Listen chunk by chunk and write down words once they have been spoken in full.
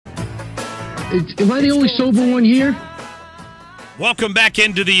Am I the only sober one here? Welcome back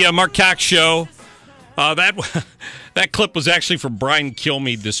into the Marc Show. That clip was actually from Brian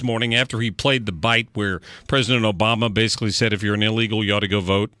Kilmeade this morning after he played the bite where President Obama basically said if you're an illegal, you ought to go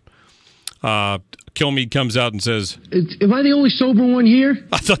vote. Kilmeade comes out and says, Am I the only sober one here?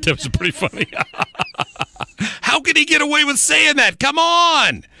 I thought that was pretty funny. How could he get away with saying that? Come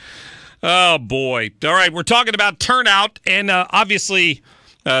on. Oh, boy. All right, we're talking about turnout, and obviously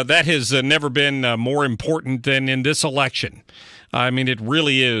that has never been more important than in this election. I mean, it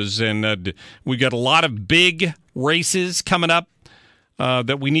really is, and we got a lot of big races coming up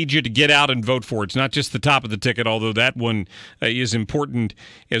that we need you to get out and vote for. It's not just the top of the ticket, although that one is important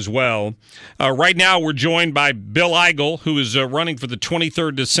as well. Right now, we're joined by Bill Eigel, who is running for the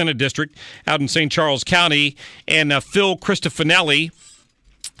 23rd Senate District out in St. Charles County, and Phil Christofanelli.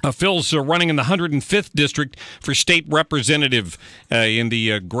 Phil's running in the 105th District for state representative in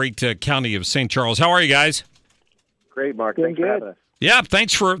the great county of St. Charles. How are you guys? Great, Mark. Thanks for having us. Yeah,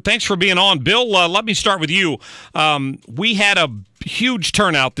 thanks for being on. Bill, let me start with you. We had a huge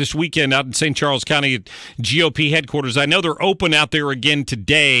turnout this weekend out in St. Charles County at GOP headquarters. I know they're open out there again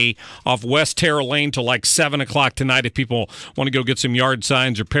today off West Terra Lane till like 7 o'clock tonight if people want to go get some yard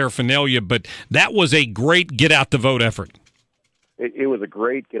signs or paraphernalia. But that was a great get-out-the-vote effort. It was a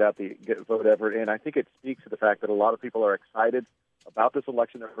great get-out-the-vote effort, and I think it speaks to the fact that a lot of people are excited about this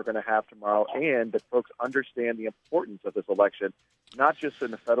election that we're going to have tomorrow, and that folks understand the importance of this election, not just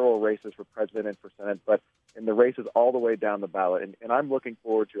in the federal races for president and for Senate, but in the races all the way down the ballot. And I'm looking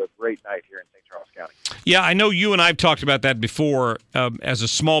forward to a great night here in St. Charles County. Yeah, I know you and I have talked about that before. As a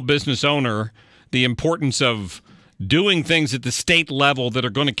small business owner, the importance of doing things at the state level that are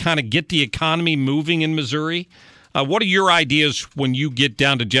going to kind of get the economy moving in Missouri. What are your ideas when you get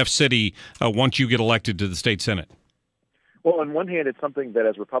down to Jeff City once you get elected to the state Senate? Well, on one hand, it's something that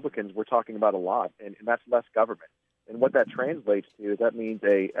as Republicans we're talking about a lot, and that's less government. And what that translates to is that means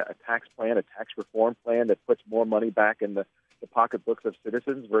a tax plan, a tax reform plan that puts more money back in the pocketbooks of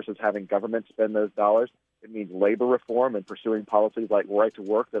citizens versus having government spend those dollars. It means labor reform and pursuing policies like right to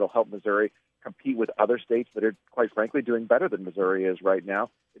work that'll help Missouri compete with other states that are, quite frankly, doing better than Missouri is right now.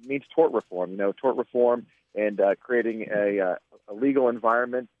 It means tort reform, and creating a legal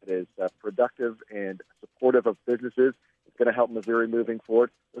environment that is productive and supportive of businesses. It's going to help Missouri moving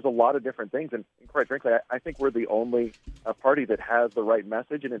forward. There's a lot of different things, and quite frankly, I think we're the only party that has the right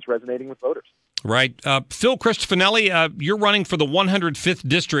message, and it's resonating with voters. Right. Phil Christofanelli, you're running for the 105th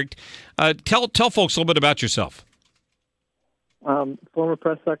District. Tell folks a little bit about yourself. Former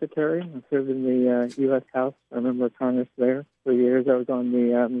press secretary. I served in the U.S. House. I remember Congress there for years. I was on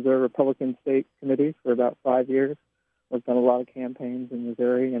the Missouri Republican State Committee for about 5 years. Worked on a lot of campaigns in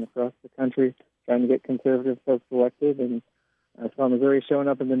Missouri and across the country trying to get conservative folks elected. And I saw Missouri showing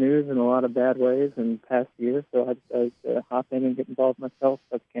up in the news in a lot of bad ways in past years, so I decided to hop in and get involved myself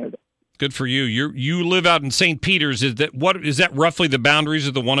as a candidate. Good for you. You live out in St. Peters. Is that roughly the boundaries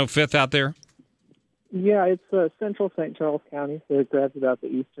of the 105th out there? Yeah, it's central St. Charles County, so it grabs about the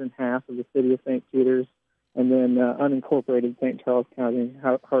eastern half of the city of St. Peters, and then unincorporated St. Charles County,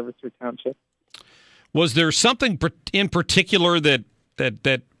 Harvester Township. Was there something in particular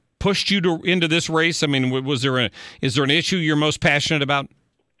that pushed you into this race? I mean, is there an issue you're most passionate about?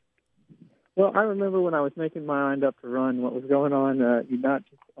 Well, I remember when I was making my mind up to run, what was going on. You not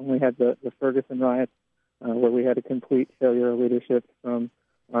just only had the Ferguson riots, where we had a complete failure of leadership from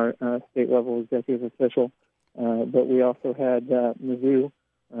our state-level executive official, but we also had Mizzou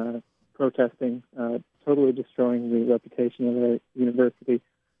protesting, totally destroying the reputation of the university.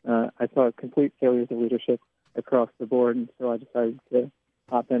 I saw complete failures of leadership across the board, and so I decided to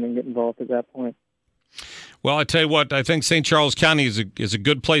hop in and get involved at that point. Well, I tell you what, I think St. Charles County is a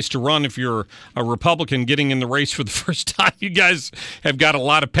good place to run if you're a Republican getting in the race for the first time. You guys have got a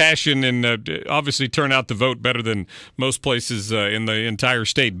lot of passion and obviously turn out the vote better than most places in the entire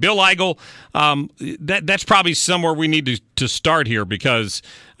state. Bill Eigel, that's probably somewhere we need to start here because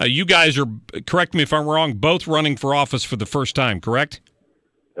you guys are, correct me if I'm wrong, both running for office for the first time, correct?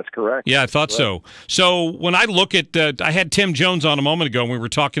 That's correct. Yeah, I thought so. So when I look at, I had Tim Jones on a moment ago, and we were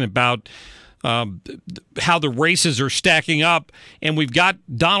talking about how the races are stacking up, and we've got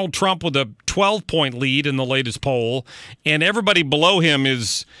Donald Trump with a 12-point lead in the latest poll, and everybody below him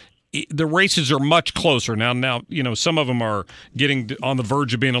the races are much closer. Now, you know, some of them are getting on the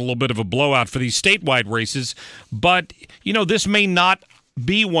verge of being a little bit of a blowout for these statewide races, but, you know, this may not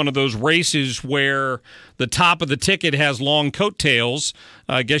be one of those races where the top of the ticket has long coattails.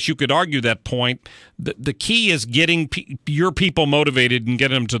 I guess you could argue that point. The key is getting your people motivated and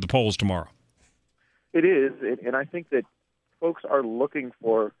getting them to the polls tomorrow. It is, and I think that folks are looking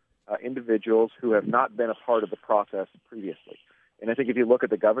for individuals who have not been a part of the process previously. And I think if you look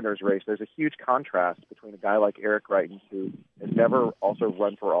at the governor's race, there's a huge contrast between a guy like Eric Greitens, who has never also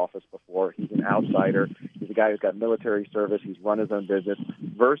run for office before. He's an outsider. He's a guy who's got military service. He's run his own business,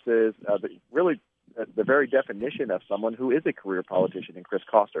 versus the very definition of someone who is a career politician in Chris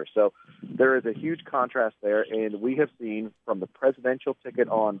Koster. So there is a huge contrast there, and we have seen from the presidential ticket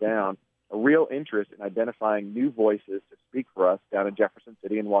on down a real interest in identifying new voices to speak for us down in Jefferson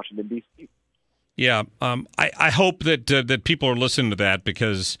City and Washington, D.C. Yeah, I hope that people are listening to that,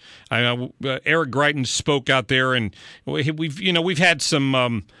 because I know Eric Greitens spoke out there, and we've had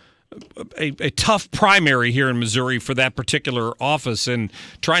some a tough primary here in Missouri for that particular office, and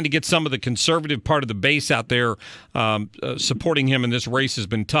trying to get some of the conservative part of the base out there supporting him in this race has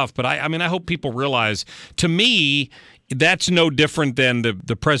been tough. But I hope people realize, to me, that's no different than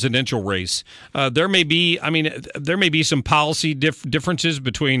the presidential race. There may be some policy differences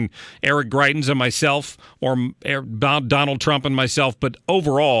between Eric Greitens and myself, or Donald Trump and myself, but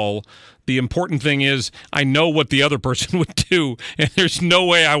overall, the important thing is I know what the other person would do, and there's no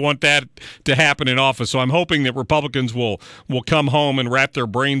way I want that to happen in office. So I'm hoping that Republicans will come home and wrap their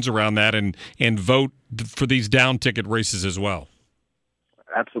brains around that and vote for these down ticket races as well.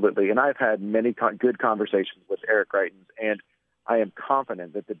 Absolutely. And I've had many good conversations with Eric Greitens, and I am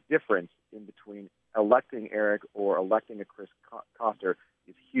confident that the difference in between electing Eric or electing a Chris Koster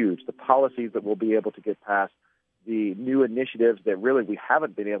is huge. The policies that we'll be able to get passed, the new initiatives that really we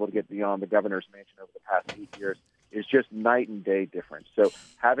haven't been able to get beyond the governor's mansion over the past 8 years, is just night and day difference. So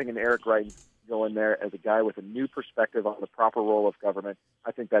having an Eric Greitens go in there as a guy with a new perspective on the proper role of government,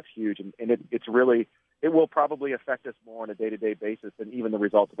 I think that's huge. And it will probably affect us more on a day-to-day basis than even the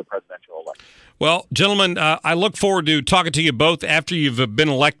results of the presidential election. Well, gentlemen, I look forward to talking to you both after you've been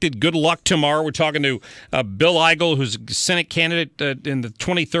elected. Good luck tomorrow. We're talking to Bill Eigel, who's a Senate candidate in the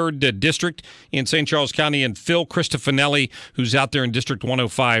 23rd District in St. Charles County, and Phil Christofanelli, who's out there in District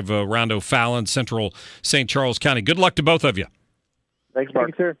 105 around O'Fallon, Central St. Charles County. Good luck to both of you. Thanks, Mark.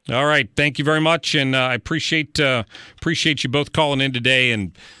 Thank you, sir. All right. Thank you very much, and I appreciate you both calling in today.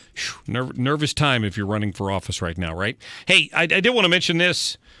 And nervous time if you're running for office right now, right? Hey, I did want to mention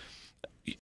this.